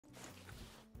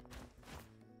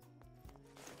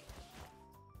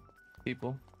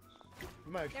people.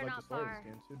 You might actually like the story of this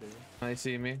game too, David. They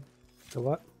see me. The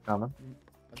what? Coming.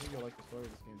 I think you'll like the story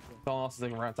of this game too. Someone else is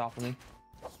like right on top of me.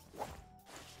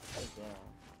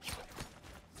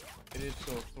 It is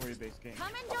still a story-based game.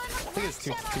 I think it's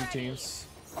two teams.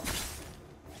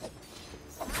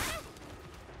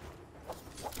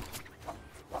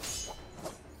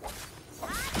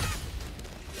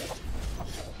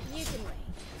 You can wait.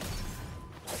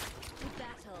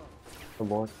 Battle. Oh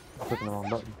boy, I'm clicking the wrong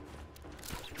button.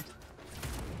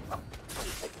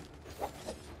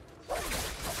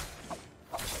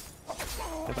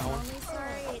 Get that one. Only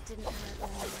sorry it didn't happen.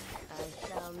 I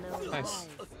shall know Nice.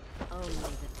 life. Only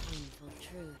the painful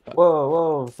truth. Whoa,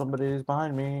 whoa, somebody's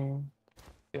behind me.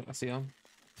 Yep, I see him.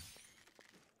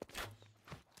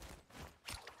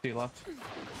 To your left.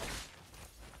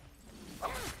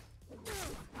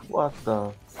 What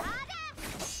the?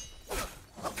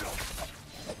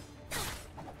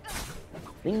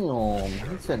 Damn,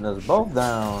 he's sitting us both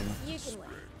down. You can wait.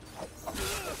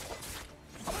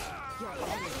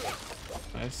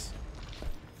 Nice.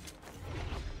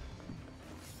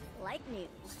 Like new.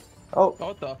 Oh, Oh,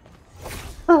 what the?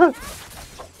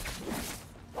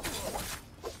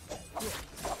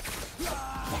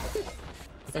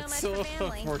 That's much so for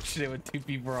family. unfortunate when two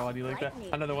people are on you like that. Like me.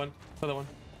 Another one. Another one.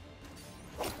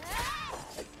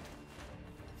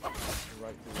 You're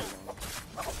right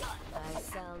through I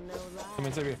shall know life. Come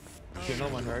inside here. Okay, no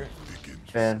one, right?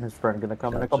 and his friend gonna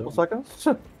come in a couple seconds.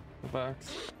 Go back.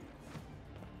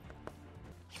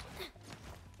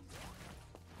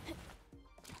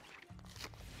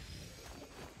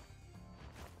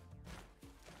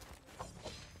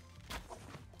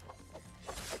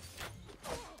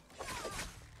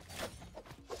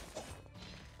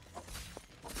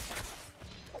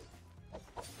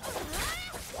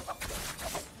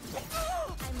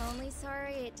 I'm only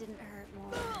sorry it didn't hurt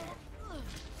more.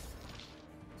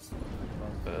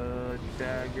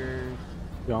 Dagger.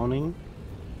 Joning?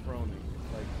 Proning.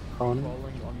 Like Proning?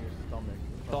 crawling on your stomach.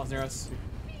 Someone's near us.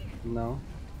 No.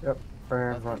 Yep. Right in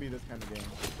That's gonna front. be this kind of game.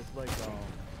 It's like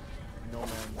No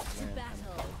Man's Land. Kind of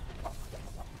Battle. stuff.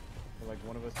 So, like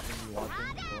one of us is gonna be watching,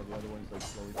 while the other one's like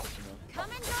slowly pushing up.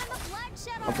 Come and join the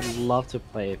bloodshed I would already. love to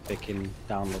play if it can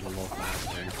download a little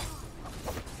faster.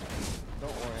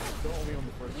 Don't worry, it's still only on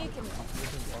the first You one. can-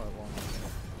 This is long.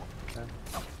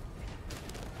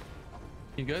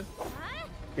 You good? Huh?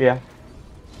 Yeah.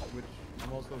 Which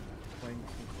I'm also playing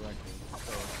incorrectly.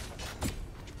 So,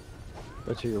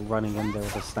 But you're running in there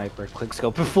with a sniper, quick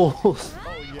scope and fools.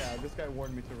 oh yeah, this guy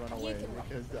warned me to run away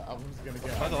because I was gonna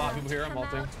get. There's a lot of people here. I'm Come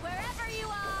ulting. out wherever you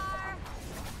are.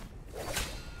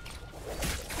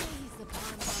 Seize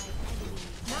upon my enemy.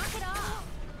 Knock it off.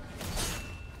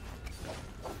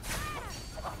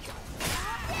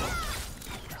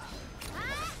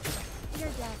 Your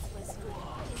death was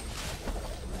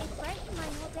sweet. It brightened my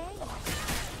whole day.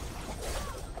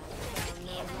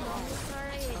 I'm only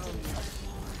sorry it didn't hurt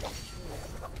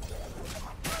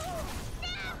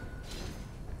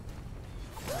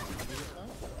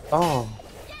Oh,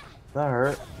 that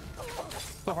hurt.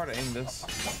 It's so hard to aim this.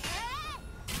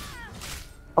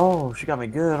 Oh, she got me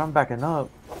good. I'm backing up.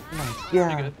 Oh my You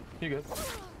god. good? You good?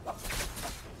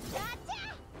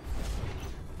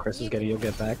 Chris is getting you'll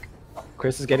get back.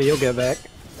 Chris is getting you'll get back.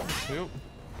 Yep.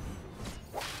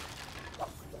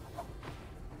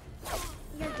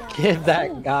 Your death Give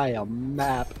that guy a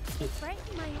map.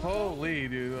 brightened my whole day. Holy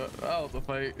dude, that was a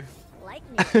fight. Like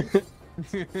me.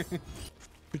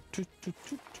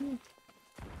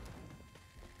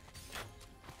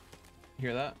 You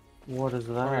hear that? What is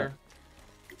Over that? here.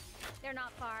 They're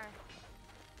not far.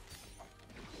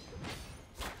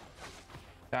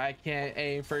 I can't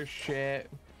aim for shit.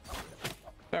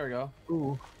 There we go.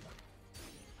 Ooh.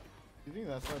 Do you think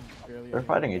that's not barely? They're any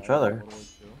fighting bad each other. World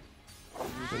War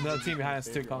II? Another team behind us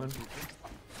too, coming.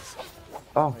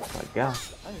 Oh my god.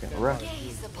 Getting wrecked.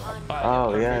 Gaze upon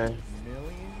Oh yeah. Million?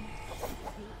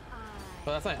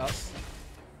 But that's not us.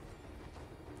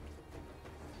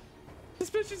 This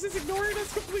bitch is just ignoring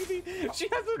us completely. She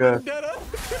has a Good. vendetta.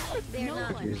 They're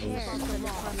not prepared for the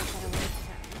promise that awaits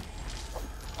them.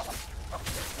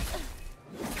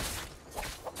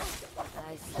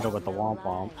 Hit her with the womp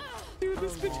womp. Dude,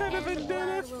 this bitch had a And the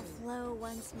vendetta. blood will flow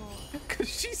once more. Cause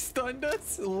she stunned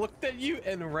us, looked at you,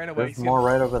 and ran away. There's more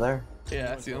right over there.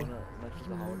 Yeah, I see him. Next to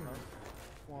the Holocaust.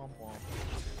 Womp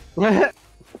womp.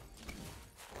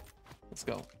 Let's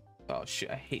go. Oh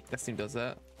shit, I hate that team does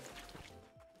that.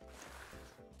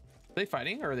 Are they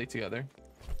fighting or are they together?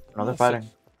 No, they're fighting.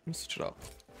 Let me switch it up.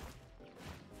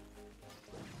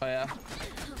 Oh yeah.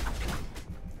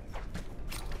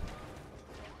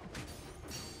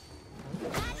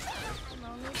 I'm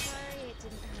only sorry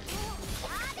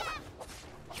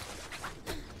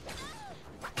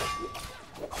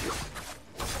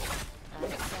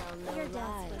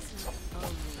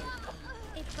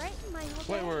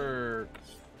Wait, we're...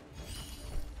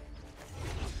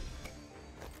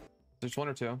 There's one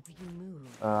or two.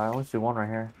 I only see one right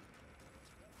here.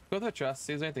 Go to the chest.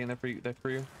 See if there's anything in there for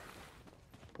you.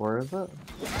 Where is it?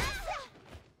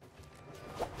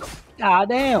 Ah,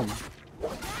 damn. Come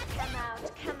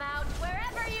out,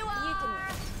 wherever you are.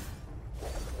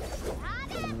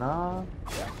 Nah.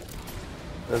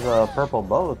 There's a purple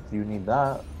boat. You need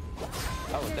that.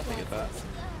 I would definitely get that.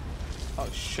 Oh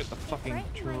shit, the fucking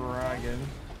dragon.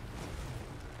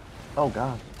 Oh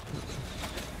god.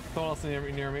 Someone else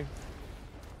near me.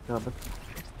 Yeah, but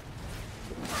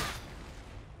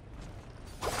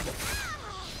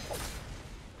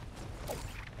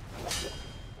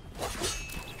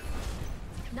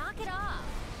Knock it off.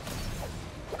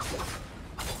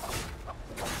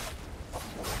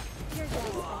 Your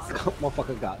death was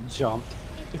Motherfucker got jumped.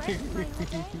 it brightened my whole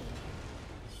day.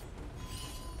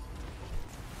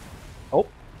 Oh,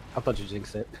 I thought you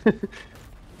jinxed it.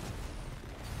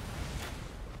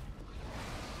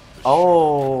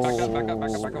 oh. Back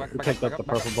up. You picked up the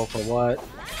purple bow for what?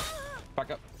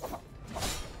 Back up.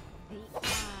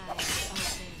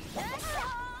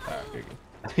 Alright, here you go.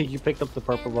 You picked up the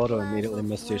purple bow and immediately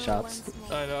missed your shots.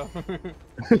 I know.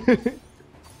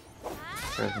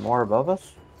 There's more above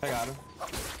us? I got him.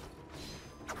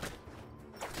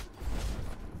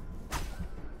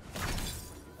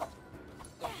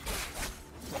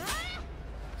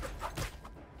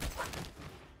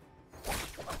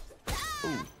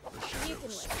 You can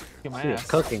win. Get my She is ass.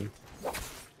 cooking.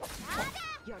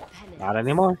 Your penance. Ah. Not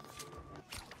anymore.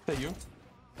 Is that you?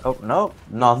 Oh, no.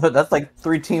 No, that's like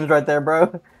 3 teams right there,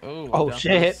 bro. Oh down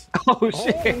shit. first. Oh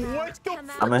shit. What the Come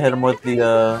out I'm gonna hit him with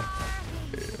the,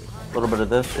 little bit of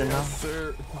this, you know?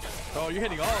 sir? Oh, you're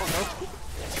hitting all of them.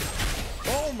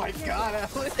 Oh my god,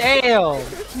 Alex. Damn.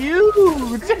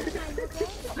 Huge.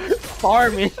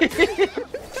 Farming. You can win.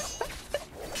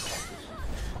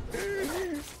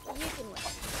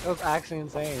 That was actually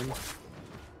insane.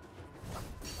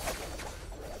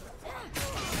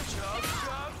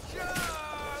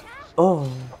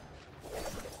 Oh.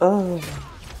 Oh.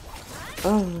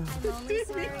 Oh. I'm only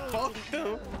sorry. Fuck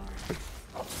them.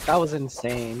 That was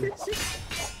insane.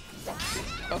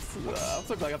 I'm so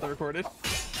glad I got that recorded.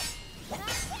 Your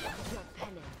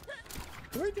penance.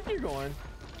 Where do you think you're going?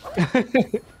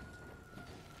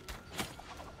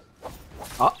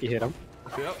 Oh, you hit him.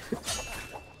 Yep.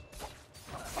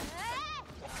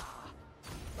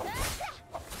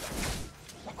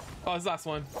 Oh, this last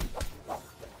one.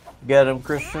 Get him,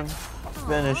 Christian.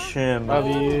 Finish him. Love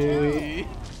you. Hey.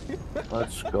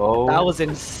 Let's go. That was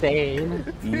insane.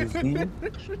 easy.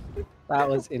 That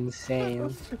was insane.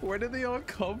 Where did they all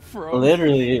come from?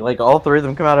 Literally, like all 3 of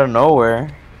them come out of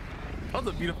nowhere. That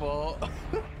was a beautiful.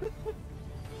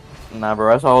 Nah,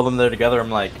 bro, I saw all of them there together. I'm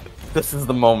like, this is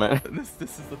the moment. This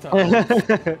is the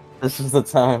time. This is the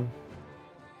time.